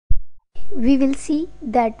we will see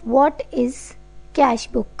that what is cash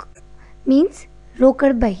book means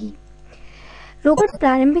रोकड़ बही। रोकड़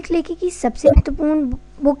प्रारंभिक लेखे की सबसे महत्वपूर्ण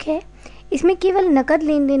बुक है। इसमें केवल नकद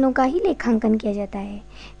लेन देनों का ही लेखांकन किया जाता है।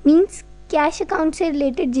 मीन्स कैश अकाउंट से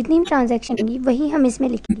रिलेटेड जितनी भी ट्रांजैक्शन होंगी वही हम इसमें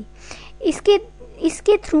लिखेंगे।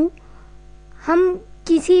 इसके थ्रू हम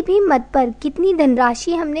किसी भी मद पर कितनी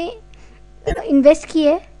धनराशि हमने इन्वेस्ट की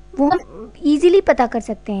है वो हम इजीली पता कर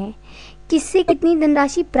सकते हैं। किससे कितनी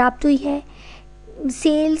धनराशि प्राप्त हुई है,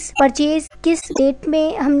 सेल्स परचेज किस डेट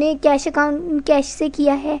में हमने कैश से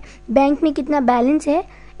किया है, बैंक में कितना बैलेंस है,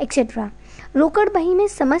 एक्सेट्रा। रोकड़ बही में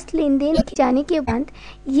समस्त लेन देन लिखे जाने के बाद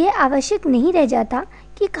यह आवश्यक नहीं रह जाता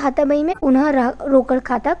कि खाता बही में पुनः रोकड़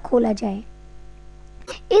खाता खोला जाए।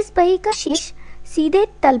 इस बही का शेष सीधे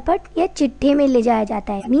तलपट या चिट्ठे में ले जाया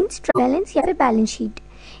जाता है, मीन्स बैलेंस या फिर बैलेंस शीट।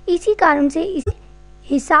 इसी कारण से इसे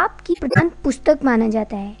हिसाब की प्रधान पुस्तक माना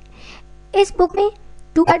जाता है। इस बुक में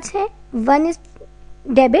 2 पार्ट्स हैं, वन इज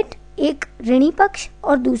डेबिट, एक ऋणी पक्ष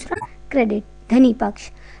और दूसरा क्रेडिट धनी पक्ष।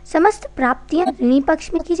 समस्त प्राप्तियां ऋणी पक्ष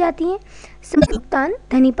में की जाती हैं, समस्त भुगतान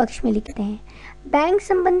धनी पक्ष में लिखते हैं। बैंक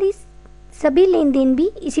संबंधी सभी लेन देन भी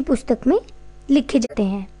इसी पुस्तक में लिखे जाते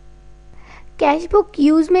हैं। कैश बुक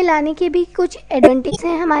यूज में लाने के भी कुछ एडवांटेज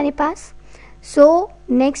हैं हमारे पास। So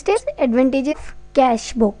next is advantage of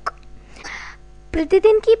cash book.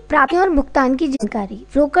 प्रतिदिन की प्राप्तियों और भुगतान की जानकारी।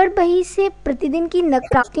 रोकड़ बही से प्रतिदिन की नकद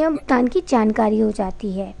प्राप्तियों और भुगतान की जानकारी हो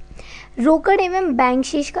जाती है। रोकड़ एवं बैंक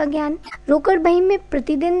शेष का ज्ञान। रोकड़ बही में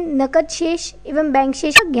प्रतिदिन नकद शेष एवं बैंक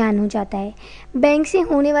शेष का ज्ञान हो जाता है। बैंक से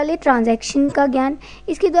होने वाले ट्रांजैक्शन का ज्ञान।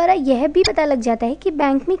 इसके द्वारा यह भी पता लग जाता है कि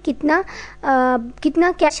बैंक में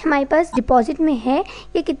कितना कैश हमारे पास डिपॉजिट में है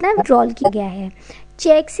या कितना विड्रॉल किया गया है।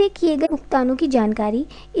 चेक से किए गए भुगतानों की जानकारी।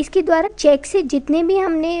 इसके द्वारा चेक से जितने भी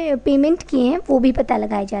हमने पेमेंट किए हैं वो भी पता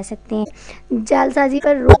लगाए जा सकते हैं। जालसाजी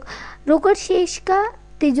पर रोकड़ शेष का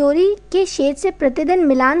तिजोरी के शेष से प्रतिदिन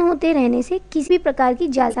मिलान होते रहने से किसी भी प्रकार की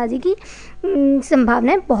जालसाजी की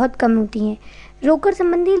संभावनाएं बहुत कम होती हैं। रोकड़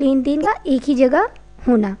संबंधी लेन देन का एक ही जगह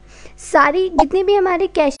होना। सारी जितने भी हमारे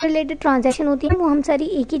कैश रिलेटेड ट्रांजैक्शन होती हैं वो हम सारी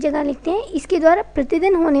एक ही जगह लिखते हैं। इसके द्वारा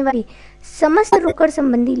प्रतिदिन होने वाली समस्त रोकड़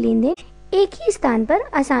संबंधी लेन देन एक ही स्थान पर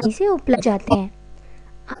आसानी से उपलब्ध जाते हैं।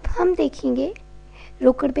 अब हम देखेंगे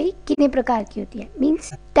रोकड़ बही कितने प्रकार की होती है,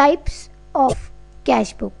 means types of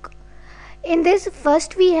cash book. In this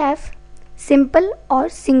first we have simple और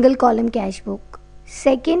single column cash book,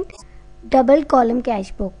 second double column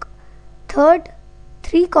cash book, third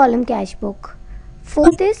 3 column cash book,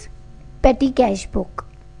 fourth is पेटी कैश बुक।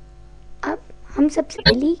 अब हम सबसे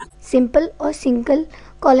पहले सिंपल और सिंगल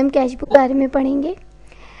कॉलम कैश बुक के बारे में पढ़ेंगे।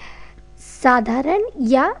 साधारण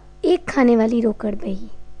या एक खाने वाली रोकड़ बही।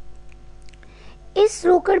 इस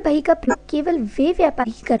रोकड़ बही का प्रयोग केवल वे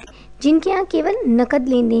व्यापारी करते जिनके यहाँ केवल नकद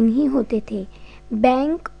लेन देन ही होते थे।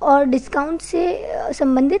 बैंक और डिस्काउंट से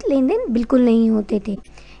संबंधित लेन देन बिल्कुल नहीं होते थे।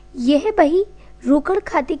 यह बही रोकड़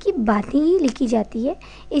खाते की बातें ही लिखी जाती है।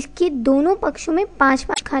 इसके दोनों पक्षों में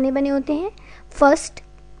 5-5 खाने बने होते हैं। फर्स्ट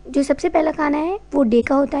जो सबसे पहला खाना है वो डे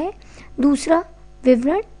का होता है, दूसरा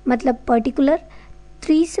विवरण मतलब पर्टिकुलर,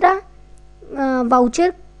 तीसरा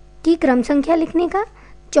वाउचर की क्रम संख्या लिखने का,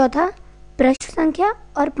 चौथा पृष्ठ संख्या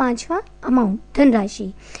और 5वां अमाउंट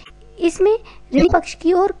धनराशि। इसमें ऋणी पक्ष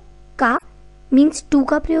की ओर का मीन्स टू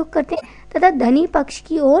का प्रयोग करते हैं तथा धनी पक्ष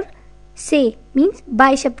की ओर से मीन्स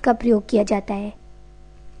बाय शब्द का प्रयोग किया जाता है।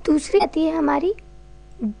 दूसरी आती है हमारी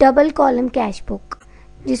डबल कॉलम कैश बुक,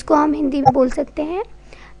 जिसको हम हिंदी में बोल सकते हैं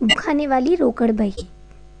खाने वाली रोकड़ बही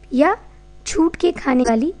या छूट के खाने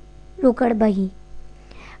वाली रोकड़ बही।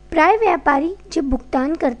 प्राय व्यापारी जब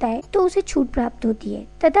भुगतान करता है तो उसे छूट प्राप्त होती है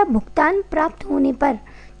तथा भुगतान प्राप्त होने पर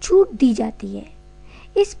छूट दी जाती है।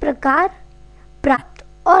 इस प्रकार प्राप्त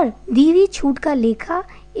और दी हुई छूट का लेखा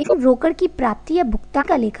एवं रोकड़ की प्राप्ति या भुगतान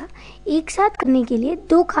का लेखा एक साथ करने के लिए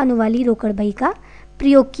 2 खानों वाली रोकड़ बही का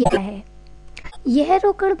प्रयोग किया है। यह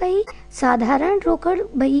रोकड़ बही साधारण रोकड़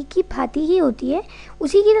बही की भांति ही होती है,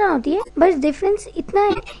 उसी की तरह होती है, बस डिफरेंस इतना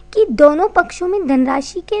है कि दोनों पक्षों में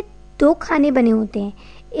धनराशि के 2 खाने बने होते हैं,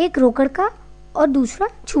 एक रोकड़ का और दूसरा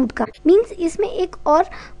छूट का। मीन्स इसमें एक और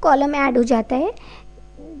कॉलम ऐड हो जाता है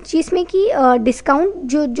जिसमें कि डिस्काउंट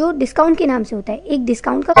जो डिस्काउंट के नाम से होता है। एक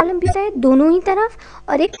डिस्काउंट का कॉलम भी होता है दोनों ही तरफ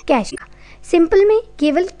और एक कैश का। सिंपल में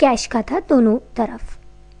केवल कैश का था दोनों तरफ।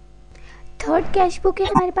 थर्ड कैश बुक है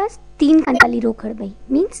हमारे पास 3 खाने वाली रोकड़ बही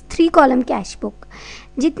मीन्स 3 कॉलम कैश बुक।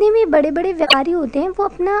 जितने भी बड़े बड़े व्यापारी होते हैं वो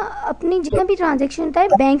अपनी जितना भी ट्रांजैक्शन होता है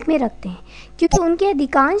बैंक में रखते हैं, क्योंकि उनके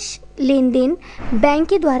अधिकांश लेन देन बैंक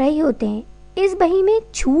के द्वारा ही होते हैं। इस बही में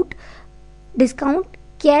छूट, डिस्काउंट,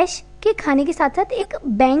 कैश के खाने के साथ साथ एक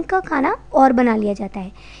बैंक का खाना और बना लिया जाता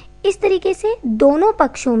है। इस तरीके से दोनों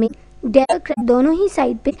पक्षों में दोनों ही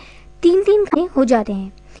साइड पे तीन तीन खाने हो जाते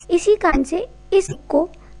हैं। इसी कारण से इस को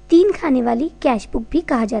तीन खाने वाली कैश बुक भी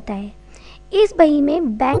कहा जाता है। इस बही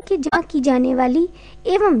में बैंक के जमा की जाने वाली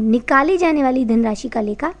एवं निकाली जाने वाली धनराशि का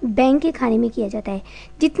लेखा बैंक के खाने में किया जाता है।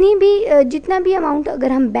 जितना भी अमाउंट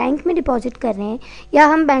अगर हम बैंक में डिपॉजिट कर रहे हैं या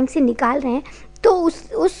हम बैंक से निकाल रहे हैं, तो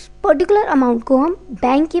उस पर्टिकुलर अमाउंट को हम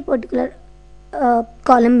बैंक के पर्टिकुलर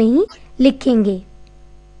कॉलम में ही लिखेंगे।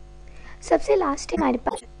 सबसे लास्ट है हमारे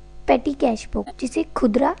पास पेटी कैश बुक, जिसे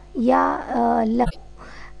खुदरा या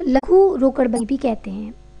लघु रोकड़ बही भी कहते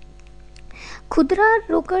हैं। खुदरा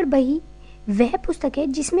रोकड़ बही वह पुस्तक है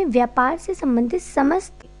जिसमें व्यापार से संबंधित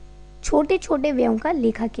समस्त छोटे छोटे व्ययों का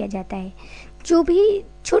लेखा किया जाता है। जो भी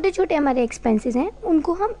छोटे छोटे हमारे एक्सपेंसेस हैं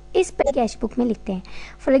उनको हम इस पेटी कैश बुक में लिखते हैं।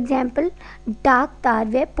 फॉर एग्जांपल, डाक तार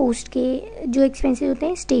व पोस्ट के जो एक्सपेंसेस होते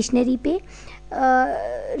हैं, स्टेशनरी पे,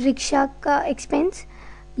 रिक्शा का एक्सपेंस,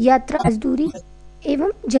 यात्रा मजदूरी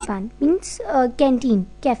एवं जलपान मीन्स कैंटीन,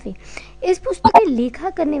 कैफे। इस पुस्तक में लेखा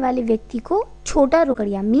करने वाले व्यक्ति को छोटा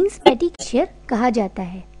रोकड़िया मीन्स पेटी कैशियर कहा जाता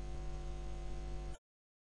है।